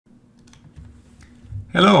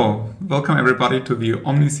Hello, welcome everybody to the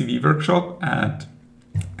OmniCV workshop at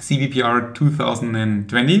CVPR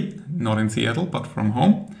 2020, not in Seattle, but from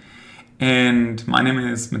home. And my name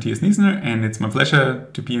is Matthias Niessner, and it's my pleasure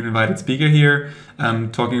to be an invited speaker here,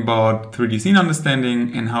 talking about 3D scene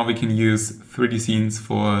understanding and how we can use 3D scenes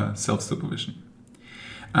for self-supervision.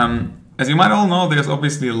 As you might all know, there's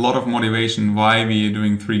obviously a lot of motivation why we are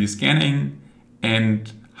doing 3D scanning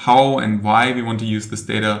and how and why we want to use this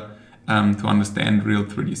data to understand real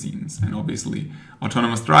 3D scenes. And obviously,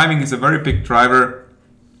 autonomous driving is a very big driver,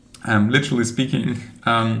 literally speaking,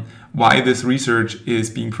 why this research is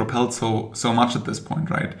being propelled so much at this point,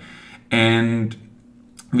 right? And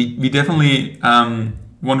we definitely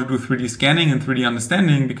want to do 3D scanning and 3D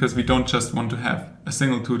understanding because we don't just want to have a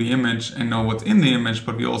single 2D image and know what's in the image,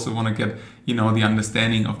 but we also want to get, the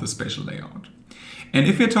understanding of the spatial layout. And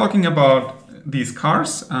if we're talking about these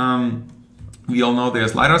cars, we all know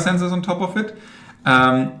there's LiDAR sensors on top of it.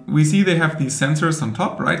 We see they have these sensors on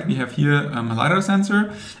top, right? We have here a LiDAR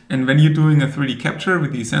sensor. And when you're doing a 3D capture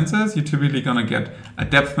with these sensors, you're typically going to get a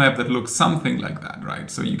depth map that looks something like that, right?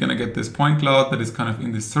 So you're going to get this point cloud that is kind of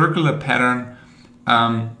in this circular pattern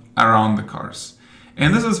around the cars.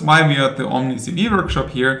 And this is why we are at the OmniCV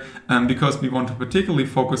workshop here, because we want to particularly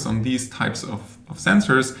focus on these types of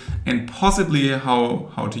sensors and possibly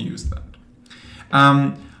how to use that.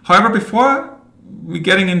 However, before we're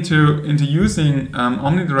getting into using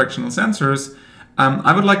omnidirectional sensors,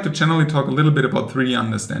 I would like to generally talk a little bit about 3D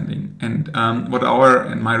understanding and what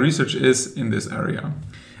my research is in this area.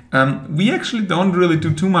 We actually don't really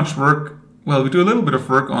do too much work. Well, we do a little bit of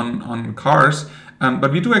work on cars,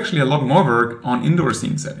 but we do actually a lot more work on indoor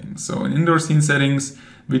scene settings. So in indoor scene settings,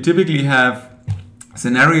 we typically have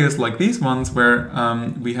scenarios like these ones where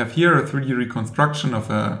we have here a 3D reconstruction of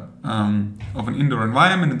an indoor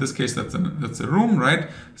environment. In this case, that's a room, right?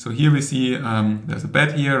 So here we see there's a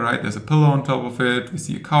bed here, right? There's a pillow on top of it. We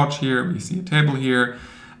see a couch here. We see a table here.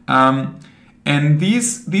 And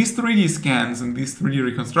these 3D scans and these 3D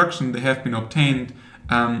reconstruction, they have been obtained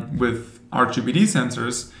with RGBD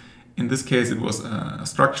sensors. In this case, it was a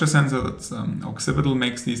structure sensor that's Occipital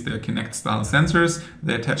makes these. They're Kinect style sensors.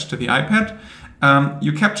 They're attached to the iPad.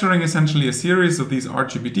 You're capturing essentially a series of these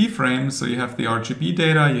RGBD frames. So you have the RGB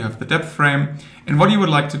data, you have the depth frame. And what you would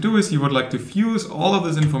like to do is you would like to fuse all of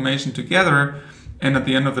this information together. And at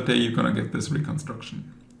the end of the day, you're going to get this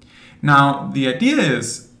reconstruction. Now, the idea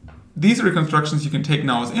is these reconstructions you can take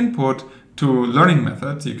now as input to learning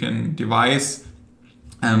methods. You can devise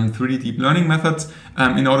 3D deep learning methods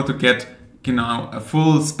in order to get a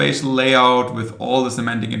full spatial layout with all the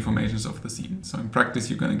semantic informations of the scene. So in practice,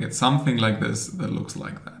 you're going to get something like this that looks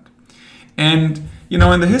like that. And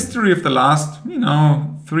in the history of the last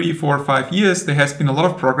 3, 4, 5 years, there has been a lot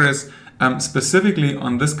of progress specifically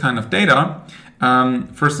on this kind of data.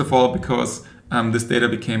 First of all, because this data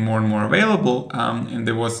became more and more available, and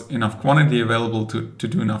there was enough quantity available to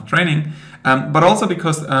do enough training, but also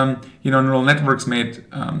because neural networks made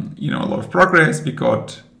a lot of progress. We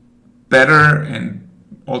got better and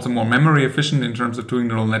also more memory efficient in terms of doing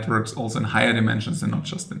neural networks also in higher dimensions and not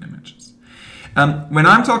just in images. When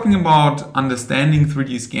I'm talking about understanding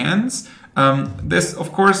 3D scans, this,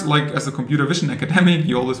 of course, like as a computer vision academic,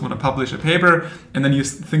 you always want to publish a paper, and then you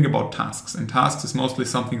think about tasks. And tasks is mostly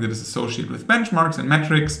something that is associated with benchmarks and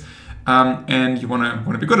metrics, and you want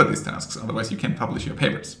to be good at these tasks. Otherwise, you can't publish your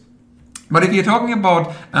papers. But if you're talking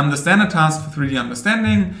about the standard task for 3D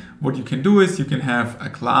understanding, what you can do is you can have a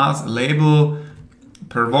class, a label,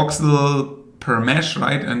 per voxel, per mesh,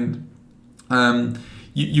 right? And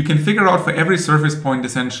you can figure out for every surface point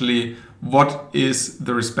essentially what is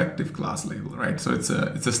the respective class label, right? So it's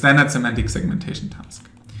a standard semantic segmentation task.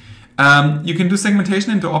 You can do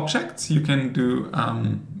segmentation into objects. You can do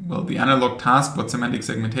the analog task, what semantic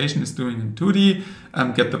segmentation is doing in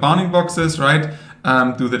 2D, get the bounding boxes, right?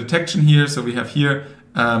 Do the detection here. So we have here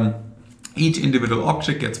each individual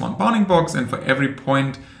object gets one bounding box, and for every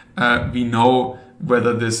point we know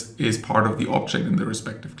whether this is part of the object in the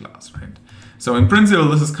respective class, right? So in principle,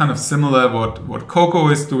 this is kind of similar what Coco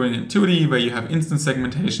is doing in 2D, where you have instance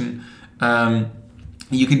segmentation.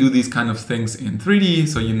 You can do these kind of things in 3D,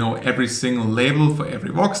 so you know every single label for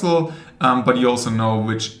every voxel, but you also know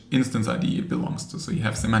which instance ID it belongs to. So you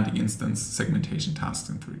have semantic instance segmentation tasks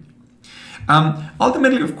in 3D.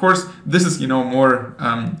 Ultimately, of course, this is more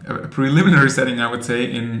a preliminary setting, I would say,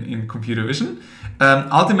 in computer vision.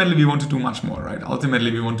 Ultimately, we want to do much more, right?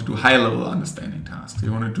 Ultimately, we want to do high-level understanding tasks. We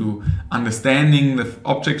want to do understanding the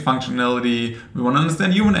object functionality. We want to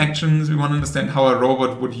understand human actions. We want to understand how a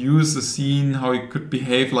robot would use a scene, how it could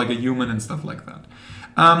behave like a human and stuff like that.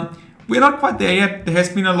 we're not quite there yet. There has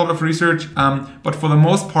been a lot of research, but for the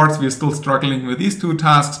most parts, we're still struggling with these two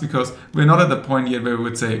tasks because we're not at the point yet where we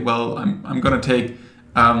would say, well, I'm going to take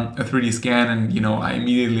a 3D scan and, I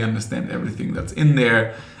immediately understand everything that's in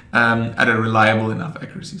there at a reliable enough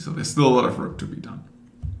accuracy. So there's still a lot of work to be done.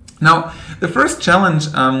 Now, the first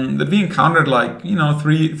challenge that we encountered like,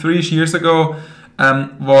 three-ish years ago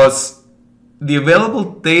was the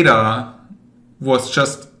available data was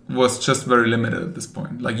just very limited at this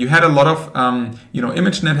point. Like you had a lot of,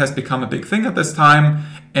 ImageNet has become a big thing at this time.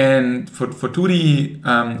 And for 2D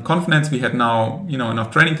ConfNets, we had now,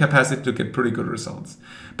 enough training capacity to get pretty good results.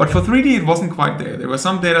 But for 3D, it wasn't quite there. There were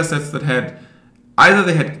some data sets that had, either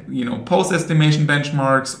they had, pose estimation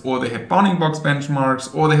benchmarks, or they had bounding box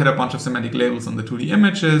benchmarks, or they had a bunch of semantic labels on the 2D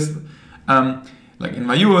images, like in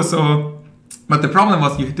Vayu or so. But the problem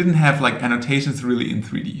was you didn't have like annotations really in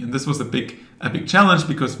 3D. And this was a big challenge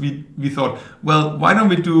because we thought, well, why don't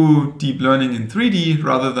we do deep learning in 3D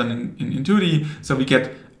rather than in 2D? So we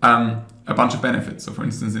get a bunch of benefits. So for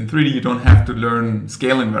instance, in 3D, you don't have to learn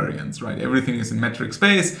scale invariance, right? Everything is in metric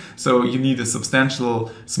space. So you need a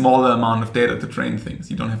substantial, smaller amount of data to train things.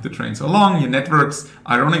 You don't have to train so long. Your networks,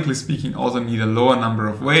 ironically speaking, also need a lower number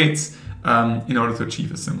of weights in order to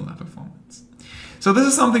achieve a similar performance. So this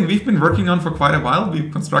is something we've been working on for quite a while.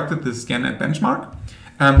 We've constructed the ScanNet benchmark.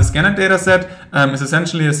 The ScanNet dataset is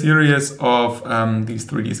essentially a series of these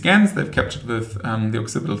 3D scans they've captured with the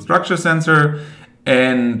occipital structure sensor.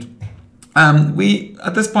 And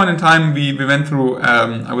at this point in time, we went through,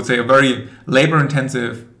 I would say, a very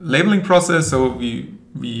labor-intensive labeling process. So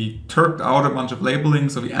we turked out a bunch of labeling.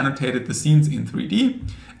 So we annotated the scenes in 3D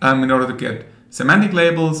in order to get semantic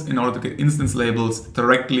labels, in order to get instance labels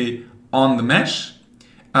directly on the mesh,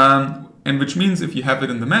 and which means if you have it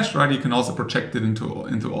in the mesh, right, you can also project it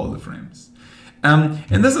into all the frames. And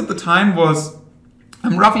this at the time was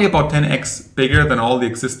roughly about 10x bigger than all the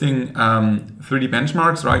existing 3D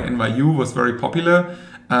benchmarks, right? And Vayu was very popular,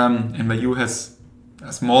 and Vayu has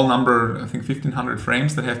a small number, I think 1,500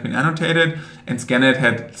 frames that have been annotated, and ScanNet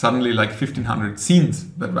had suddenly like 1,500 scenes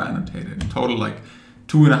that were annotated, in total like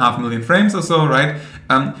 2.5 million frames or so, right?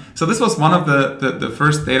 So this was one of the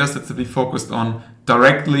first data sets that we focused on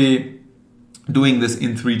directly doing this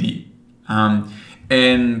in 3D.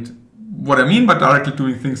 And what I mean by directly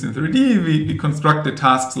doing things in 3D, we constructed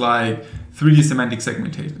tasks like 3D semantic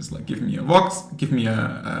segmentations, like give me a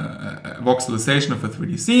voxelization of a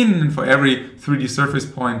 3D scene, and for every 3D surface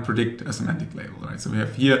point, predict a semantic label, right? So we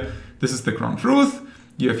have here, this is the ground truth.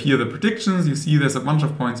 You have here the predictions. You see there's a bunch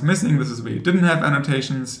of points missing. This is where you didn't have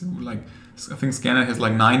annotations. Like I think ScanNet has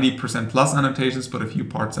like 90% plus annotations, but a few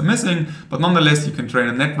parts are missing. But nonetheless, you can train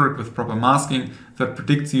a network with proper masking that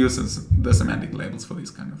predicts use the semantic labels for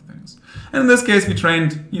these kind of things. And in this case, we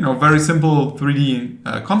trained very simple 3D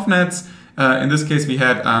ConfNets. In this case, we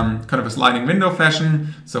had kind of a sliding window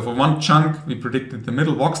fashion. So for one chunk, we predicted the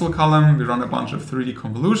middle voxel column. We run a bunch of 3D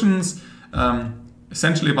convolutions.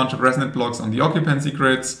 Essentially a bunch of resonant blocks on the occupancy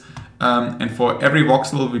grids, and for every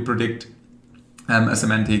voxel we predict a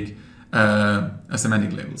semantic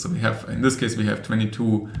label. So we have, in this case, we have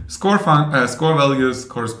 22 score values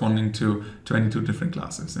corresponding to 22 different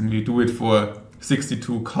classes, and we do it for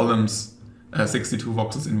 62 columns, 62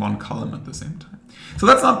 voxels in one column at the same time. So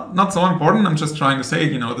that's not so important. I'm just trying to say,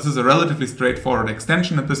 this is a relatively straightforward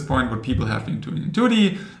extension at this point. What people have been doing in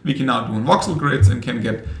 2D, we can now do in voxel grids and can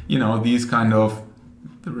get, these kind of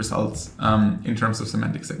the results in terms of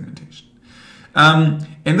semantic segmentation. And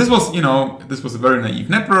this was, this was a very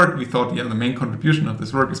naive network. We thought, the main contribution of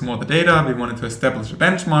this work is more the data. We wanted to establish a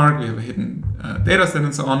benchmark. We have a hidden data set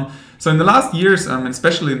and so on. So in the last years, and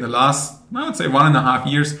especially in the last, I would say 1.5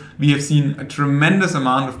 years, we have seen a tremendous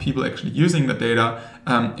amount of people actually using the data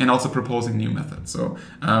and also proposing new methods. So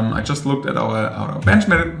I just looked at our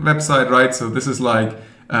benchmark website, right? So this is like,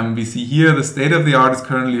 we see here the state of the art is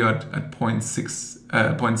currently at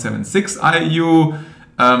 0.76 IU.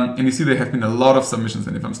 And you see there have been a lot of submissions,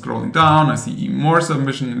 and if I'm scrolling down, I see even more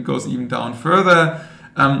submission, and it goes even down further.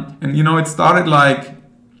 And it started like,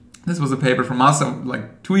 this was a paper from us,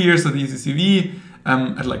 like 2 years at ECCV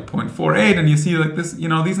at like 0.48, and you see like this,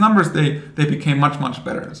 these numbers, they became much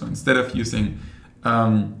better. So instead of using,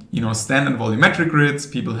 standard volumetric grids,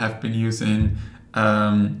 people have been using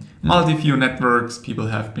multi-view networks, people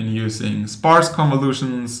have been using sparse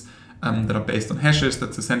convolutions, that are based on hashes.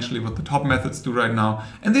 That's essentially what the top methods do right now.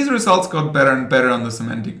 And these results got better and better on the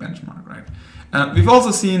semantic benchmark, right? We've also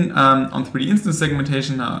seen on 3D instance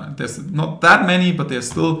segmentation, there's not that many, but there's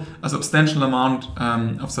still a substantial amount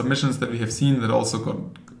of submissions that we have seen that also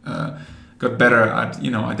got better at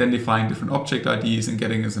identifying different object IDs and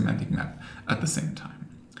getting a semantic map at the same time.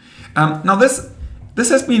 Now this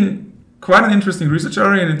has been quite an interesting research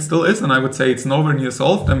area, and it still is, and I would say it's nowhere near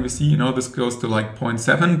solved. And we see, you know, this goes to like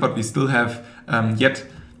 0.7, but we still have yet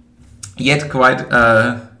quite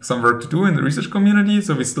some work to do in the research community.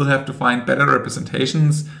 So we still have to find better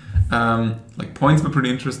representations. Like points were pretty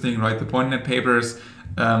interesting, right? The PointNet papers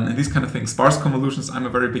and these kind of things. Sparse convolutions, I'm a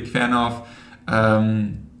very big fan of,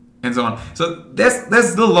 and so on. So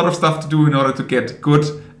there's still a lot of stuff to do in order to get good,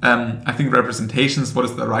 I think, representations. What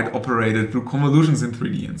is the right operator, do convolutions in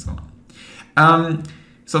 3D and so on.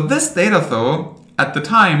 So this data, though, at the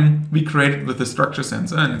time we created with the structure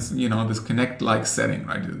sensor, and it's, you know, this Kinect-like setting,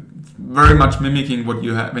 right? Very much mimicking what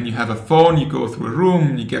you have when you have a phone. You go through a room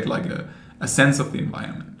and you get like a sense of the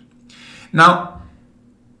environment. Now,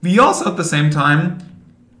 we also at the same time,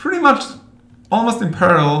 pretty much almost in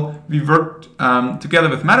parallel, we worked together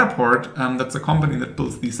with Matterport. That's a company that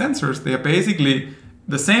builds these sensors. They are basically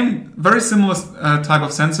the same, very similar type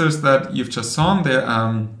of sensors that you've just saw.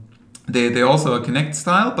 They're also a Kinect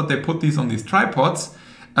style, but they put these on these tripods.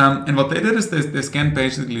 And what they did is they scanned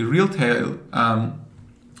basically real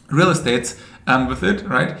estates with it,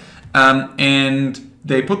 right? And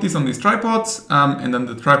they put these on these tripods, and then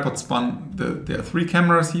the tripod spun. There are 3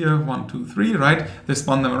 cameras here, 1, 2, 3, right? They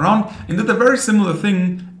spun them around and did a very similar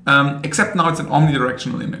thing, except now it's an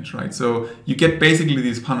omnidirectional image, right? So you get basically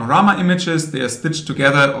these panorama images. They are stitched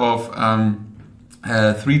together of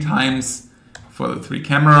 3 times for the 3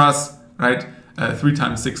 cameras, right? 3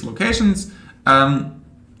 times 6 locations.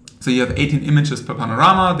 So you have 18 images per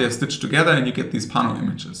panorama. They're stitched together, and you get these pano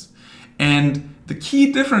images. And the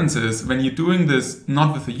key difference is when you're doing this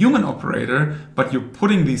not with a human operator, but you're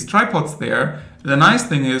putting these tripods there, the nice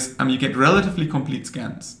thing is you get relatively complete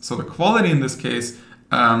scans. So the quality in this case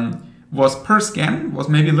was per scan was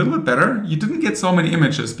maybe a little bit better. You didn't get so many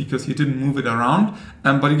images because you didn't move it around,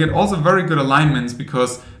 but you get also very good alignments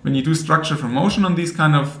because when you do structure from motion on these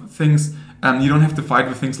kind of things, you don't have to fight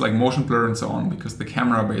with things like motion blur and so on because the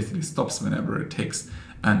camera basically stops whenever it takes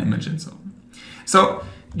an image and so on. So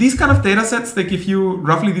these kind of data sets, they give you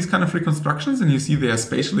roughly these kind of reconstructions, and you see they are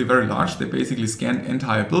spatially very large. They basically scanned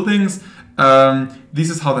entire buildings. This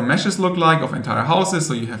is how the meshes look like of entire houses,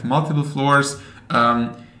 so you have multiple floors.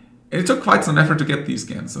 And it took quite some effort to get these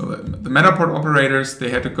scans. So the Matterport operators, they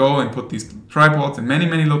had to go and put these tripods in many,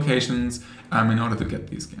 many locations in order to get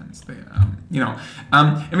these scans.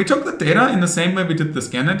 And we took the data in the same way we did the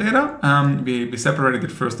scanner data. We separated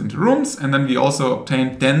it first into rooms, and then we also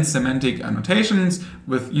obtained dense semantic annotations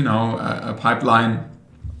with, a pipeline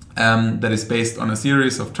that is based on a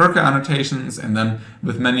series of Turka annotations and then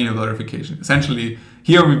with manual verification. Essentially,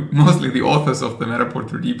 here mostly the authors of the Matterport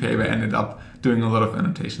 3D paper ended up doing a lot of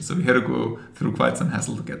annotations. So we had to go through quite some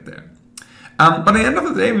hassle to get there. But at the end of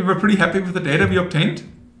the day, we were pretty happy with the data we obtained.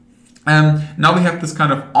 Now we have this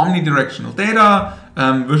kind of omnidirectional data.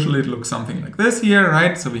 Visually it looks something like this here,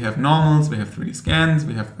 right? So we have normals, we have 3D scans,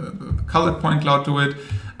 we have the colored point cloud to it.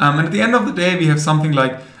 And at the end of the day, we have something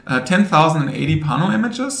like 10,080 pano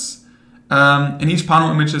images. And each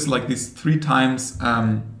pano image is like these 3 times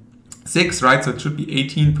 6, right? So it should be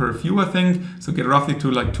 18 per view, I think. So get roughly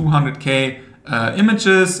to like 200K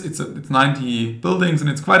images. It's 90 buildings, and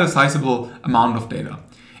it's quite a sizable amount of data.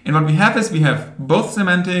 And what we have is we have both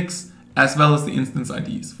semantics as well as the instance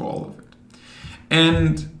IDs for all of it.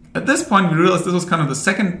 And at this point, we realized this was kind of the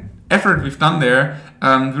second effort we've done there.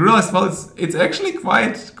 We realized, well, it's actually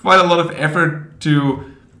quite a lot of effort to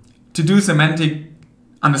do semantic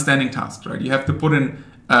understanding tasks, right? You have to put in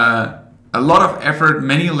a lot of effort,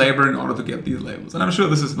 manual labor in order to get these labels. And I'm sure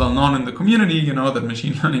this is well known in the community, that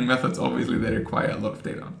machine learning methods, obviously, they require a lot of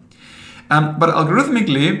data. But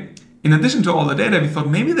algorithmically, in addition to all the data, we thought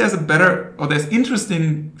maybe there's there's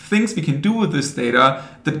interesting things we can do with this data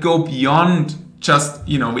that go beyond just,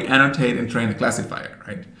 we annotate and train a classifier,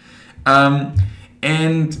 right?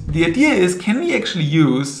 And the idea is, can we actually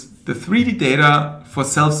use the 3D data for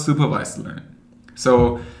self-supervised learning?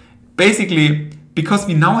 So basically, because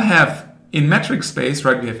we now have in metric space,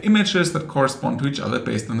 right, we have images that correspond to each other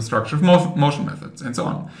based on the structure of motion methods and so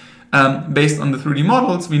on. Based on the 3D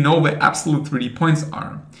models, we know where absolute 3D points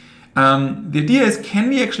are. The idea is, can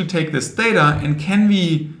we actually take this data and can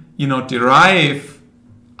we, derive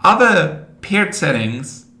other paired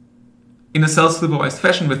settings in a self-supervised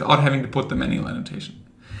fashion without having to put the manual annotation?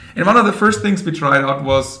 And one of the first things we tried out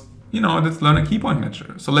was, let's learn a key point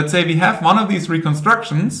matcher. So let's say we have one of these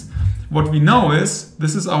reconstructions. What we know is,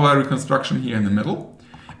 this is our reconstruction here in the middle.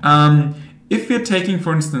 If we're taking,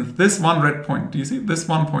 for instance, this one red point, do you see this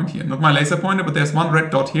one point here? Not my laser pointer, but there's one red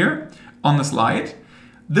dot here on the slide.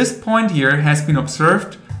 This point here has been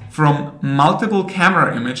observed from multiple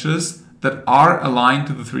camera images that are aligned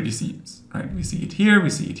to the 3D scenes, right? We see it here, we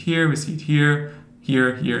see it here, we see it here,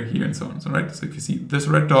 here, here, here, and so on. So, right? So if you see this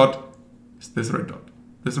red dot, it's this red dot.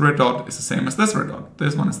 This red dot is the same as this red dot.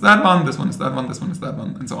 This one is that one, this one is that one, this one is that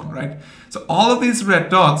one, and so on, right? So all of these red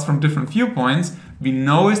dots from different viewpoints, we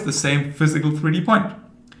know is the same physical 3D point.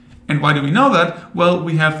 And why do we know that? Well,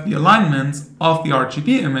 we have the alignments of the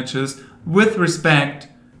RGB images with respect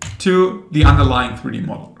to the underlying 3D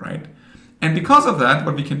model, right? And because of that,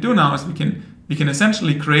 what we can do now is we can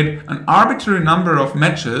essentially create an arbitrary number of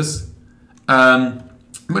matches,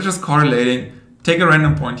 which is correlating. Take a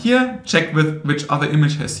random point here, check with which other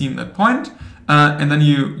image has seen that point, and then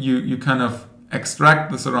you kind of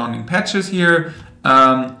extract the surrounding patches here,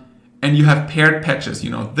 and you have paired patches. You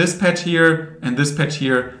know, this patch here and this patch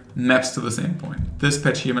here maps to the same point. This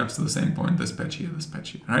patch here maps to the same point. This patch here,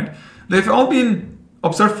 right? They've all been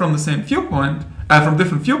observed from the same viewpoint, from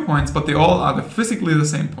different viewpoints, but they all are physically the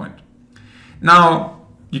same point. Now,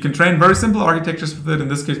 you can train very simple architectures with it. In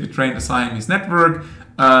this case, we trained a Siamese network.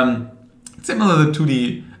 Similar to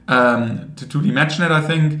 2D MatchNet, I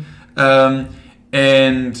think,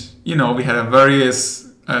 and you know, we had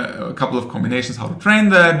a couple of combinations how to train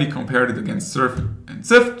that. We compared it against Surf and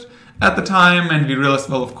Sift at the time, and we realized,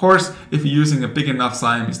 well, of course, if you're using a big enough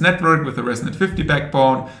Siamese network with a ResNet 50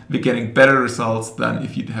 backbone, we're getting better results than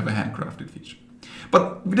if you'd have a handcrafted feature.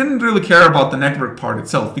 But we didn't really care about the network part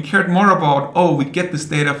itself. We cared more about, oh, we get this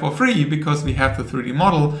data for free because we have the 3D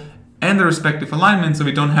model and the respective alignment, so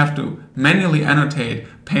we don't have to manually annotate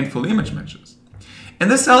painful image matches. And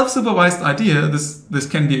this self-supervised idea, this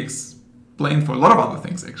can be explained for a lot of other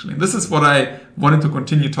things, actually. And this is what I wanted to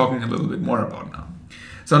continue talking a little bit more about now.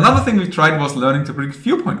 So another thing we tried was learning to predict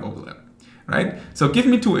viewpoint overlap, right? So give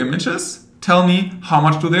me two images, tell me how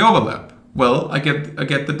much do they overlap. Well, I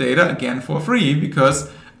get the data again for free because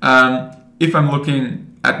if I'm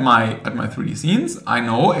looking at my 3D scenes, I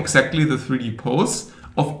know exactly the 3D pose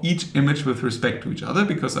of each image with respect to each other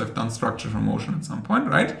because I've done structure from motion at some point,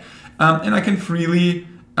 right? And I can freely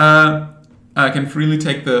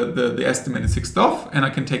take the estimated 6th off, and I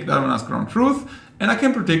can take that one as ground truth, and I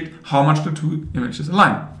can predict how much the two images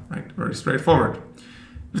align, right? Very straightforward.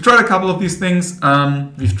 We've tried a couple of these things.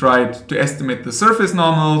 We've tried to estimate the surface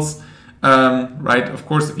normals, right? Of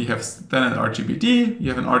course, if you have then an RGBD, you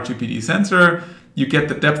have an RGBD sensor, you get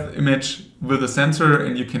the depth image with a sensor,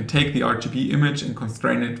 and you can take the RGB image and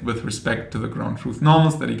constrain it with respect to the ground truth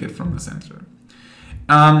normals that you get from the sensor.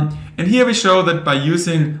 And here we show that by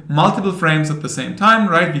using multiple frames at the same time,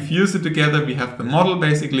 right, we fuse it together, we have the model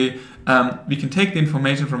basically, we can take the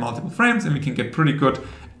information from multiple frames and we can get pretty good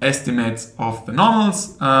estimates of the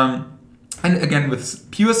normals. And again, with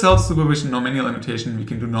pure self-supervision, no manual annotation, we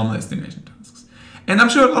can do normal estimation tasks. And I'm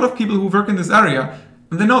sure a lot of people who work in this area,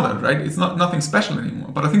 they know that, right? It's nothing special anymore.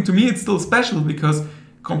 But I think to me it's still special because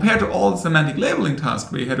compared to all the semantic labeling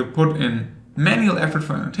tasks where you had to put in manual effort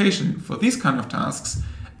for annotation for these kind of tasks,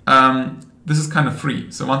 this is kind of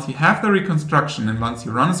free. So once you have the reconstruction and once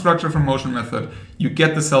you run a structure from motion method, you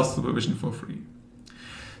get the self-supervision for free.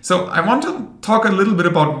 So I want to talk a little bit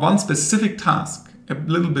about one specific task, a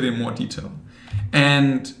little bit in more detail.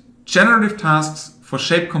 And generative tasks for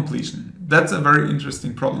shape completion. That's a very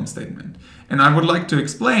interesting problem statement. And I would like to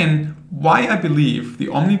explain why I believe the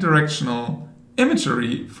omnidirectional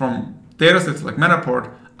imagery from datasets like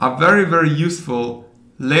Matterport are very, very useful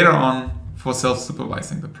later on for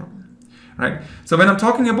self-supervising the problem, right? So when I'm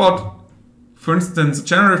talking about, for instance,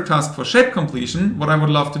 generative task for shape completion, what I would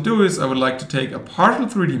love to do is I would like to take a partial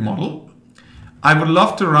 3D model. I would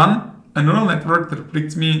love to run a neural network that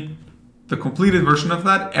predicts me the completed version of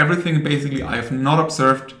that, everything basically I have not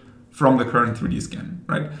observed from the current 3D scan,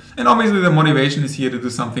 right? And obviously the motivation is here to do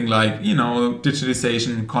something like, you know,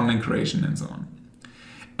 digitization, content creation, and so on.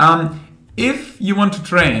 If you want to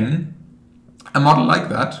train a model like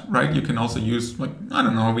that, right, you can also use, like, I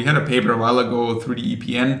don't know, we had a paper a while ago, 3D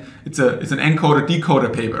EPN. It's an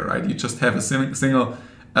encoder-decoder paper, right? You just have a single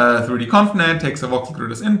 3D convnet, takes a voxel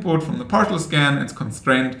grid as input from the partial scan, it's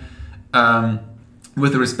constrained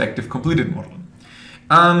with the respective completed model.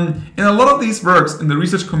 And a lot of these works in the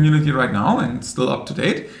research community right now, and it's still up to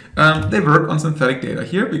date, they work on synthetic data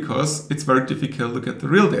here because it's very difficult to get the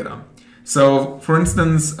real data. So, for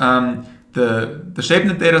instance, the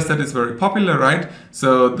ShapeNet dataset is very popular, right?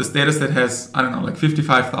 So this dataset has, I don't know, like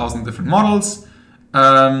 55,000 different models,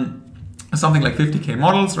 something like 50K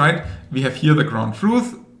models, right? We have here the ground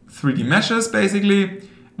truth, 3D meshes basically.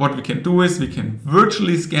 What we can do is we can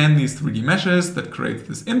virtually scan these 3D meshes that creates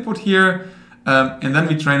this input here. And then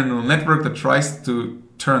we train a neural network that tries to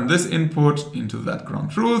turn this input into that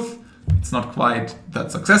ground truth. It's not quite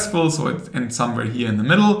that successful, so it ends somewhere here in the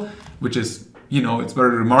middle. which is, it's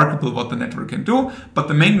very remarkable what the network can do. But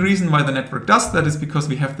the main reason why the network does that is because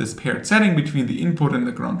we have this paired setting between the input and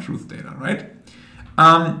the ground truth data, right?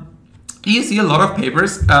 You see a lot of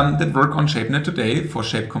papers that work on ShapeNet today for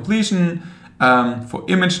shape completion, for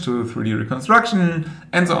image to 3D reconstruction,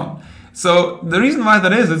 and so on. So the reason why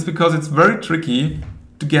that is because it's very tricky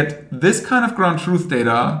to get this kind of ground truth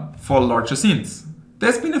data for larger scenes.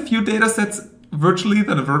 There's been a few data sets virtually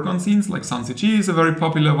that work on scenes, like SunCG is a very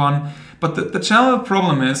popular one. But the general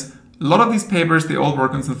problem is a lot of these papers, they all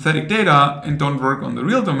work on synthetic data and don't work on the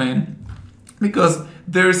real domain because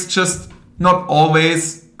there's just not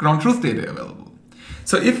always ground truth data available.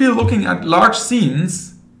 So if you're looking at large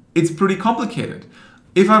scenes, it's pretty complicated.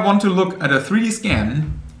 If I want to look at a 3D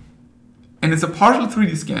scan and it's a partial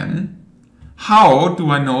 3D scan, how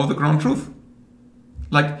do I know the ground truth?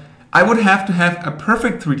 Like, I would have to have a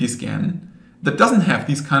perfect 3D scan that doesn't have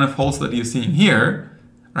these kind of holes that you're seeing here,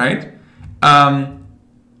 right?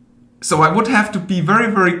 So I would have to be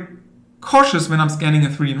very, very cautious when I'm scanning a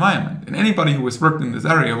 3D environment. And anybody who has worked in this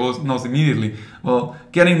area knows immediately, well,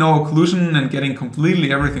 getting no occlusion and getting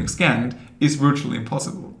completely everything scanned is virtually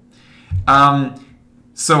impossible.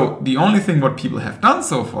 So the only thing what people have done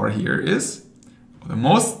so far here is, the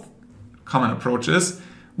most common approach is,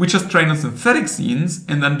 we just train on synthetic scenes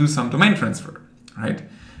and then do some domain transfer, right?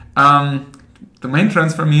 Domain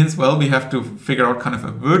transfer means, well, we have to figure out kind of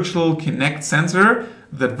a virtual Kinect sensor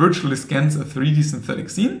that virtually scans a 3D synthetic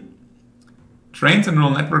scene, trains a neural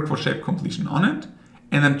network for shape completion on it,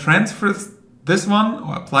 and then transfers this one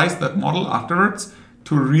or applies that model afterwards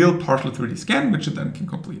to a real partial 3D scan, which it then can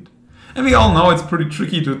complete. And we all know it's pretty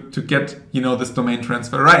tricky to get, this domain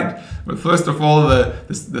transfer right. But first of all,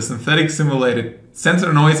 the synthetic simulated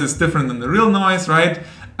sensor noise is different than the real noise, right?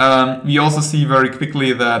 We also see very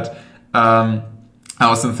quickly that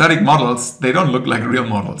our synthetic models, they don't look like real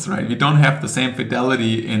models, right? We don't have the same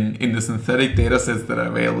fidelity in the synthetic data sets that are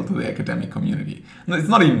available to the academic community. It's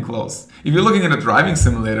not even close. If you're looking at a driving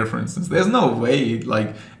simulator, for instance, there's no way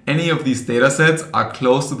like any of these data sets are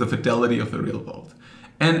close to the fidelity of the real world.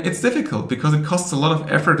 And it's difficult because it costs a lot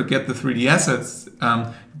of effort to get the 3D assets,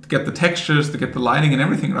 to get the textures, to get the lighting and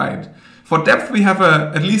everything right. For depth, we have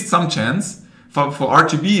at least some chance. For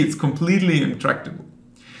RGB, it's completely intractable.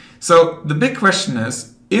 So the big question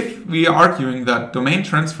is, if we are arguing that domain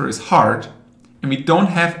transfer is hard and we don't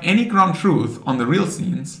have any ground truth on the real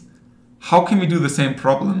scenes, how can we do the same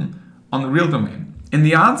problem on the real domain? And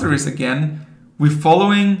the answer is, again, we're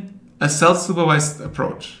following a self-supervised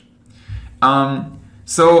approach.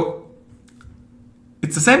 So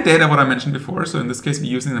it's the same data what I mentioned before. So in this case,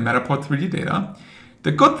 we're using the Matterport 3D data.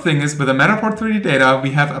 The good thing is with the Matterport 3D data,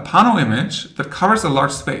 we have a pano image that covers a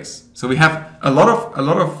large space. So we have a lot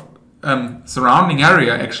of surrounding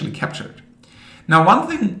area actually captured. Now, one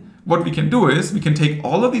thing what we can do is we can take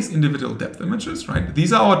all of these individual depth images, right?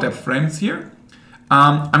 These are our depth frames here.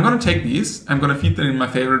 I'm going to take these. I'm going to feed them in my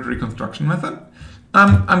favorite reconstruction method.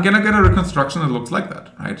 I'm going to get a reconstruction that looks like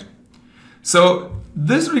that, right? So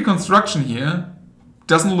this reconstruction here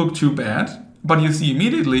doesn't look too bad, but you see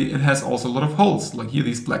immediately it has also a lot of holes, like here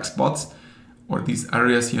these black spots or these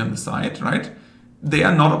areas here on the side, right? They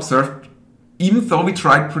are not observed, even though we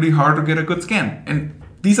tried pretty hard to get a good scan. And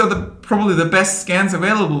these are probably the best scans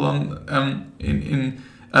available on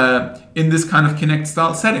in this kind of Kinect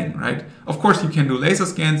style setting, right? Of course, you can do laser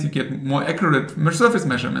scans, you get more accurate surface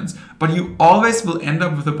measurements, but you always will end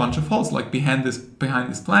up with a bunch of holes, like behind this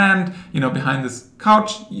plant, behind this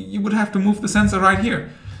couch. You would have to move the sensor right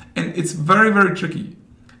here, and it's very, very tricky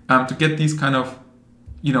to get these kind of,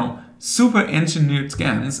 super engineered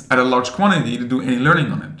scans at a large quantity to do any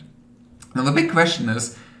learning on it. Now the big question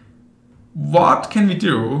is, what can we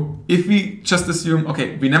do if we just assume,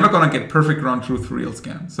 okay, we're never going to get perfect ground truth for real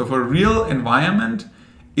scan. So for a real environment,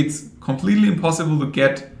 it's completely impossible to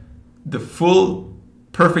get the full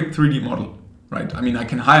perfect 3D model, right? I mean, I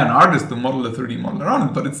can hire an artist to model a 3D model around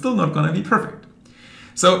it, but it's still not going to be perfect.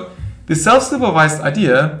 So the self-supervised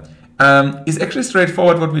idea is actually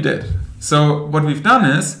straightforward what we did. So what we've done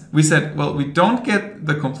is we said, well, we don't get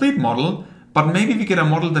the complete model, but maybe we get a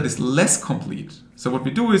model that is less complete. So what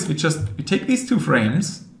we do is we take these two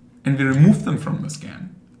frames and we remove them from the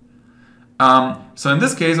scan. So in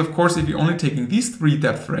this case, of course, if you're only taking these three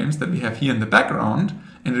depth frames that we have here in the background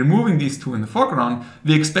and removing these two in the foreground,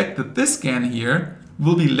 we expect that this scan here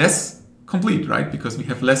will be less complete, right? Because we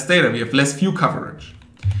have less data, we have less view coverage.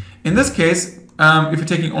 In this case, if you're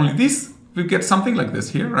taking only these, we get something like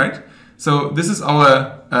this here, right? So this is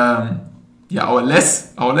our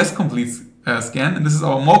less complete scan, and this is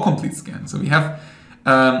our more complete scan. So we have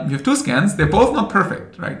two scans. They're both not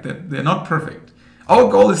perfect, right? They're not perfect. our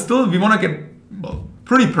goal is still, we want to get, well,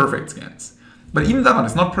 pretty perfect scans. But even that one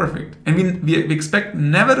is not perfect. And we expect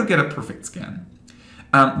never to get a perfect scan.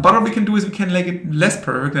 But what we can do is we can make it less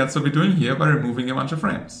perfect. That's what we're doing here by removing a bunch of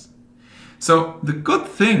frames. So the good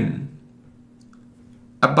thing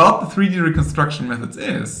about the 3D reconstruction methods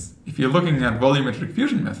is, if you're looking at volumetric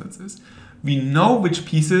fusion methods, is we know which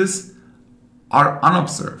pieces are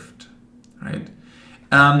unobserved, right?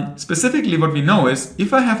 Specifically, what we know is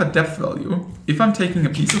if I have a depth value, if I'm taking a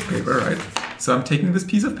piece of paper, right? So I'm taking this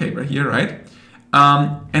piece of paper here, right?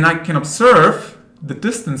 And I can observe the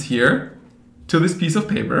distance here to this piece of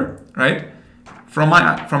paper, right? From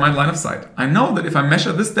my line of sight. I know that if I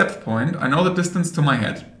measure this depth point, I know the distance to my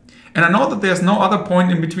head. And I know that there's no other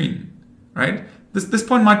point in between, right? This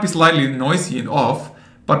point might be slightly noisy and off,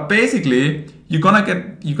 but basically you're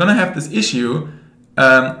gonna have this issue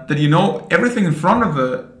that you know everything in front of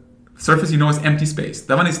the surface you know is empty space.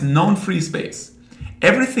 That one is known free space.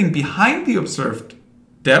 Everything behind the observed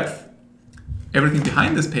depth, everything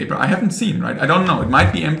behind this paper, I haven't seen, right? I don't know. It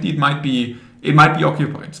might be empty. It might be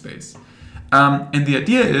occupied space. And the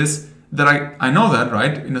idea is that I know that,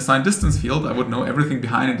 right? In a signed distance field, I would know everything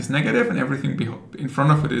behind it is negative and everything in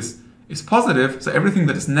front of it is positive. So everything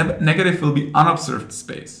that is negative will be unobserved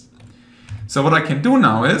space. So what I can do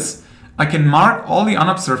now is I can mark all the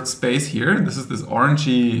unobserved space here. This is this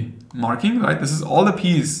orangey marking, right? This is all the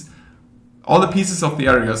pieces of the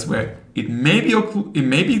areas where it may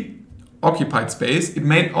be occupied space. It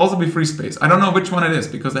may also be free space. I don't know which one it is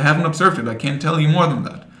because I haven't observed it. I can't tell you more than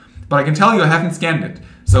that. But I can tell you I haven't scanned it.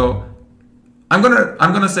 So I'm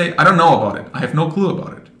gonna say I don't know about it. I have no clue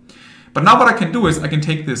about it. But now what I can do is I can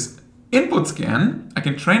take this input scan, I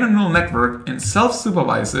can train a neural network and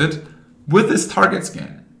self-supervise it with this target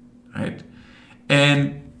scan, right?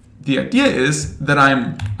 And the idea is that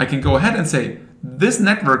I can go ahead and say this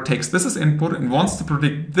network takes this as input and wants to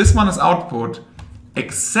predict this one as output,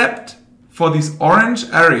 except for these orange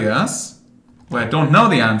areas where I don't know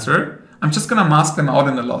the answer. I'm just going to mask them out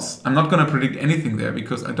in the loss. I'm not going to predict anything there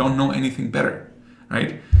because I don't know anything better,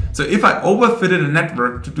 right? So if I overfitted a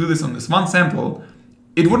network to do this on this one sample,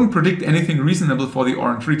 it wouldn't predict anything reasonable for the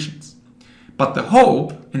orange regions. But the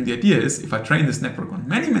hope and the idea is if I train this network on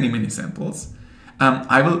many, many, many samples,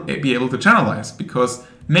 I will be able to generalize because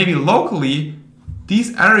maybe locally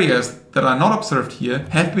these areas that are not observed here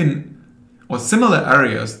have been, or similar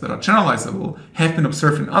areas that are generalizable have been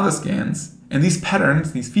observed in other scans. And these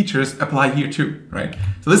patterns, these features apply here too, right?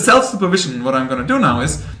 So this self-supervision, what I'm going to do now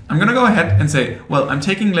is I'm going to go ahead and say, well, I'm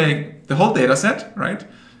taking like the whole data set, right?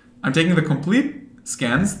 I'm taking the complete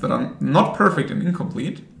scans that are not perfect and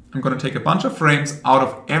incomplete. I'm going to take a bunch of frames out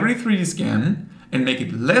of every 3D scan and make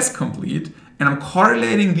it less complete. And I'm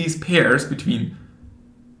correlating these pairs between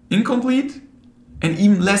incomplete and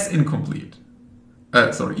even less incomplete.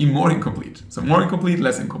 Even more incomplete. So more incomplete,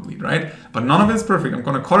 less incomplete, right? But none of it is perfect. I'm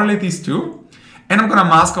going to correlate these two, and I'm going to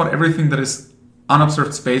mask out everything that is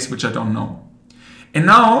unobserved space, which I don't know. And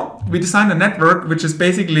now we designed a network, which is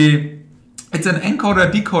basically, it's an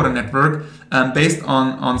encoder-decoder network based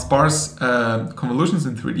on sparse convolutions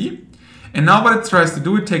in 3D. And now what it tries to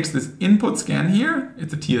do, it takes this input scan here.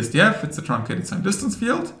 It's a TSDF, it's a truncated signed distance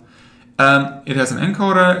field. It has an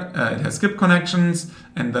encoder, it has skip connections,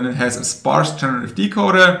 and then it has a sparse generative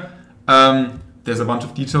decoder. There's a bunch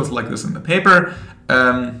of details like this in the paper,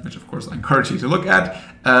 which of course I encourage you to look at,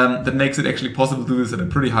 that makes it actually possible to do this at a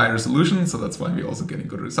pretty high resolution. So that's why we're also getting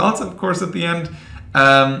good results, of course, at the end.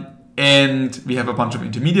 And we have a bunch of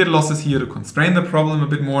intermediate losses here to constrain the problem a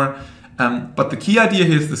bit more. But the key idea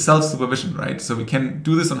here is the self-supervision, right? So we can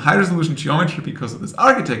do this on high resolution geometry because of this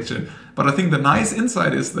architecture. But I think the nice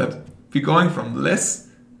insight is that we're going from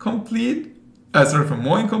from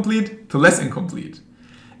more incomplete to less incomplete.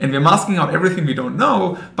 And we're masking out everything we don't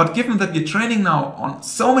know. But given that we're training now on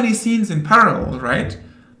so many scenes in parallel, right?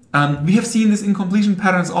 We have seen these incompletion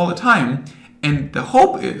patterns all the time. And the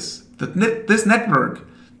hope is that this network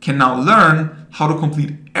can now learn how to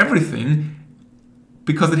complete everything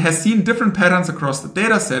because it has seen different patterns across the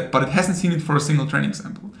data set, but it hasn't seen it for a single training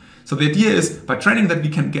sample. So the idea is by training that we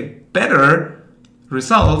can get better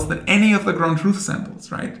results than any of the ground truth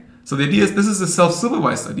samples, right? So the idea is this is a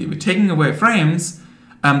self-supervised idea. We're taking away frames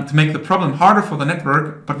to make the problem harder for the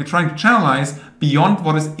network, but we're trying to channelize beyond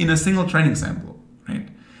what is in a single training sample, right?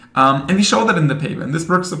 And we show that in the paper, and this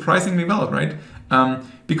works surprisingly well, right?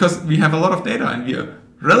 Because we have a lot of data and we are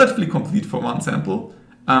relatively complete for one sample,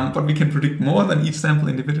 but we can predict more than each sample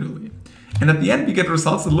individually. And at the end, we get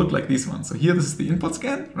results that look like these ones. So here, this is the input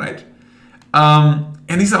scan, right? And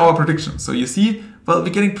these are our predictions. So you see, well, we're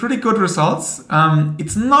getting pretty good results.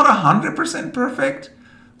 It's not 100% perfect,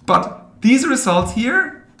 but these results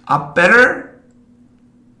here are better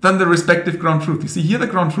than the respective ground truth. You see here the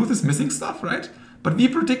ground truth is missing stuff, right? But we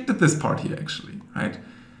predicted this part here actually, right?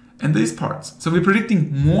 And these parts. So we're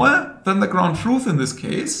predicting more than the ground truth in this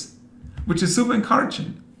case, which is super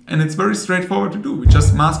encouraging. And it's very straightforward to do. We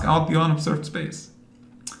just mask out the unobserved space.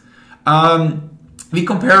 We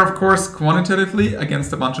compare, of course, quantitatively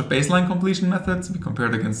against a bunch of baseline completion methods. We compare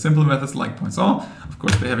it against simple methods like Poisson. Of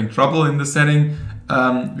course, they're having trouble in this setting.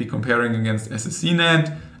 We're comparing against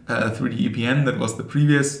SSCNet, 3D EPN, that was the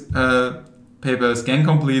previous paper, Scan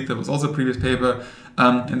Complete, that was also a previous paper.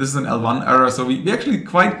 And this is an L1 error. So we actually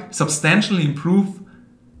quite substantially improve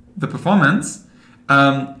the performance.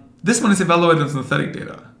 This one is evaluated on synthetic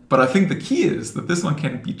data. But I think the key is that this one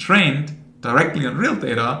can be trained directly on real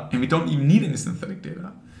data, and we don't even need any synthetic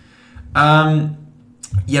data.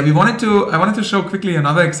 Yeah, I wanted to show quickly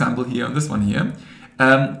another example here on this one here.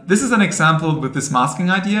 This is an example with this masking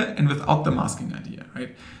idea and without the masking idea,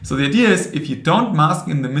 right? So the idea is if you don't mask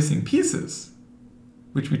in the missing pieces,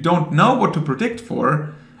 which we don't know what to predict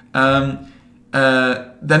for,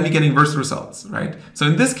 then we get inverse results, right? So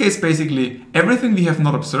in this case, basically, everything we have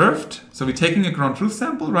not observed, so we're taking a ground truth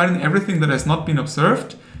sample, right, and everything that has not been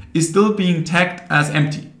observed is still being tagged as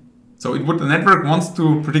empty. So the network wants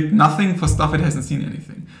to predict nothing for stuff it hasn't seen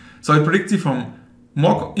anything. So it predicts you from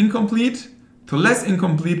more incomplete to less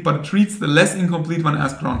incomplete, but it treats the less incomplete one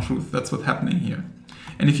as ground truth. That's what's happening here.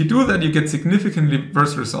 And if you do that, you get significantly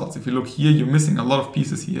worse results. If you look here, you're missing a lot of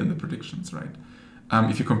pieces here in the predictions, right?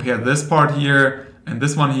 If you compare this part here and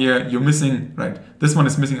this one here, you're missing, right? This one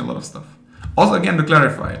is missing a lot of stuff. Also, again, to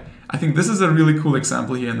clarify, I think this is a really cool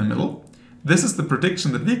example here in the middle. This is the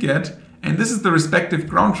prediction that we get, and this is the respective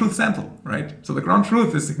ground truth sample, right? So the ground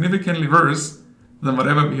truth is significantly worse than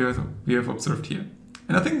whatever we have observed here.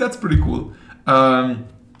 And I think that's pretty cool.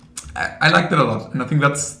 I like that a lot, and I think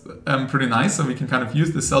that's pretty nice. So we can kind of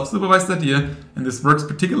use the self-supervised idea, and this works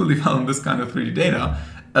particularly well in this kind of 3D data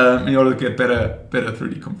in order to get better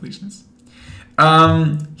 3D completions.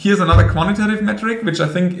 Here's another quantitative metric, which I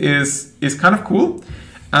think is kind of cool.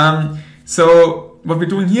 So what we're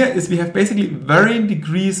doing here is we have basically varying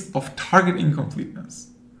degrees of target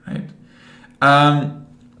incompleteness, right?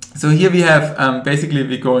 So here we have basically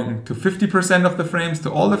we're going to 50% of the frames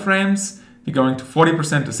to all the frames, we're going to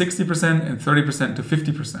 40% to 60% and 30% to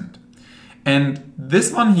 50%. And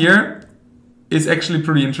this one here is actually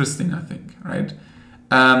pretty interesting, I think, right?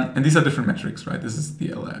 And these are different metrics, right? This is the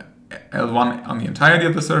L1 on the entirety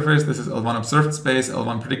of the surface, this is L1 observed space,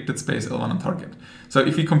 L1 predicted space, L1 on target. So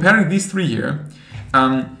if we're comparing these three here,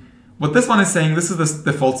 what this one is saying, this is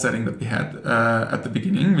the default setting that we had at the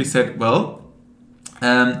beginning. We said, well,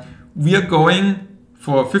 we are going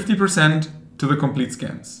for 50% to the complete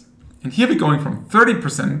scans. And here we're going from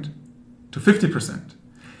 30% to 50%.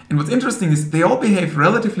 And what's interesting is they all behave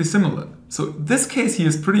relatively similar. So this case here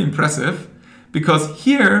is pretty impressive because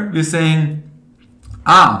here we're saying,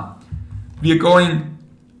 we are going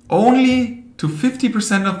only to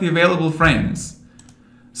 50% of the available frames.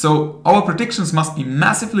 So our predictions must be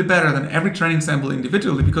massively better than every training sample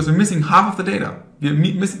individually because we're missing half of the data. We're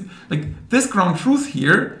missing, like this ground truth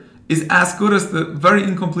here is as good as the very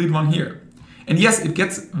incomplete one here. And yes, it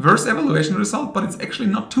gets worse evaluation result, but it's actually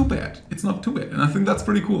not too bad. It's not too bad, and I think that's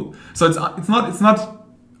pretty cool. So it's not.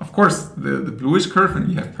 Of course, the bluish curve, and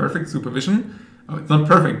you have perfect supervision. Oh, it's not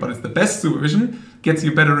perfect, but it's the best supervision gets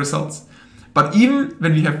you better results. But even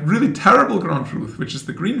when we have really terrible ground truth, which is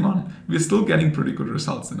the green one, we're still getting pretty good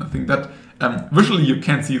results. And I think that visually you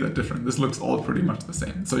can't see that different. This looks all pretty much the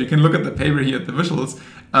same. So you can look at the paper here at the visuals,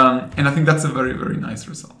 and I think that's a very, very nice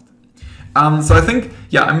result. So I think,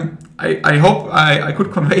 yeah, I hope I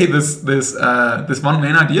could convey this one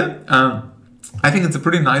main idea. I think it's a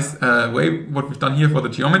pretty nice way what we've done here for the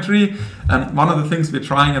geometry. One of the things we're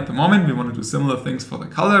trying at the moment, we want to do similar things for the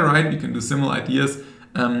color, right? We can do similar ideas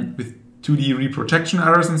with 2D reprojection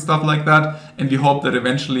errors and stuff like that. And we hope that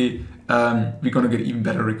eventually we're going to get even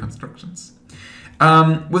better reconstructions.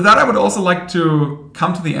 With that, I would also like to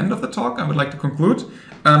come to the end of the talk. I would like to conclude.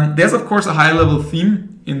 There's, of course, a high-level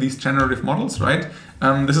theme in these generative models, right?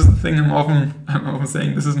 This is the thing I'm often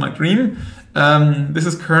saying, this is my dream. This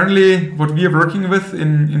is currently what we are working with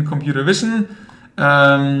in computer vision.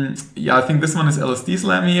 Yeah, I think this one is LSD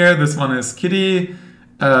Slam here. This one is Kitty.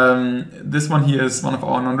 This one here is one of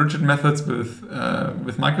our non-rigid methods with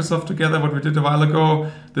Microsoft together, what we did a while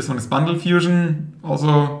ago. This one is Bundle Fusion.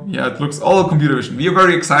 Also, yeah, it looks all computer vision. We are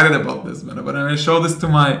very excited about this. But when I show this to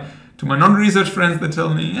my non-research friends, they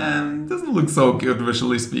tell me, it doesn't look so good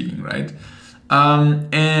visually speaking, right?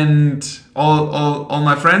 And all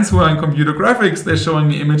my friends who are in computer graphics, they're showing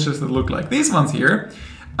me images that look like these ones here.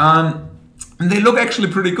 And they look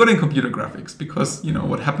actually pretty good in computer graphics because, you know,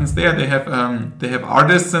 what happens there, they have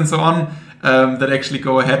artists and so on that actually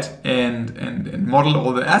go ahead and model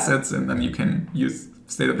all the assets, and then you can use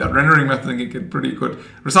state-of-the-art rendering methods and get pretty good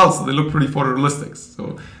results. So they look pretty photorealistic.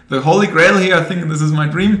 So the holy grail here, I think, and this is my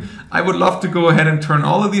dream, I would love to go ahead and turn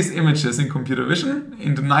all of these images in computer vision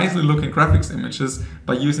into nicely looking graphics images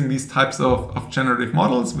by using these types of generative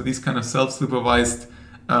models with these kind of self-supervised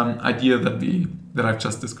idea that I've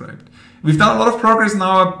just described. We've done a lot of progress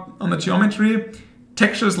now on the geometry.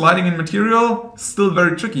 Textures, lighting, and material, still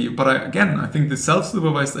very tricky. But I think the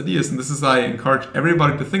self-supervised ideas, and this is I encourage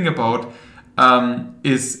everybody to think about,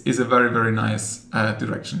 is a very, very nice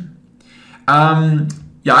direction.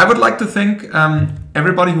 I would like to thank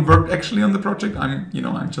everybody who worked actually on the project.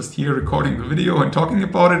 I'm just here recording the video and talking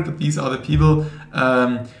about it, but these are the people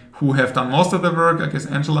who have done most of the work. I guess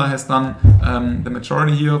Angela has done the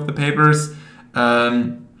majority here of the papers.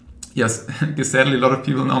 Yes, I guess sadly a lot of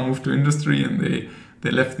people now moved to industry and they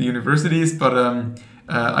left the universities, but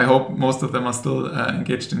I hope most of them are still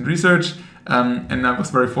engaged in research. And I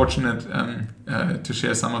was very fortunate to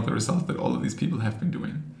share some of the results that all of these people have been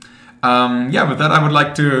doing. With that, I would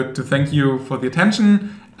like to thank you for the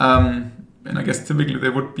attention. And I guess typically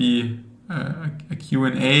there would be a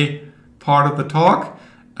Q&A part of the talk,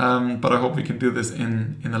 but I hope we can do this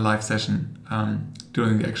in a live session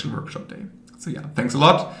during the actual workshop day. So yeah, thanks a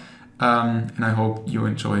lot. And I hope you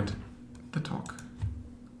enjoyed the talk.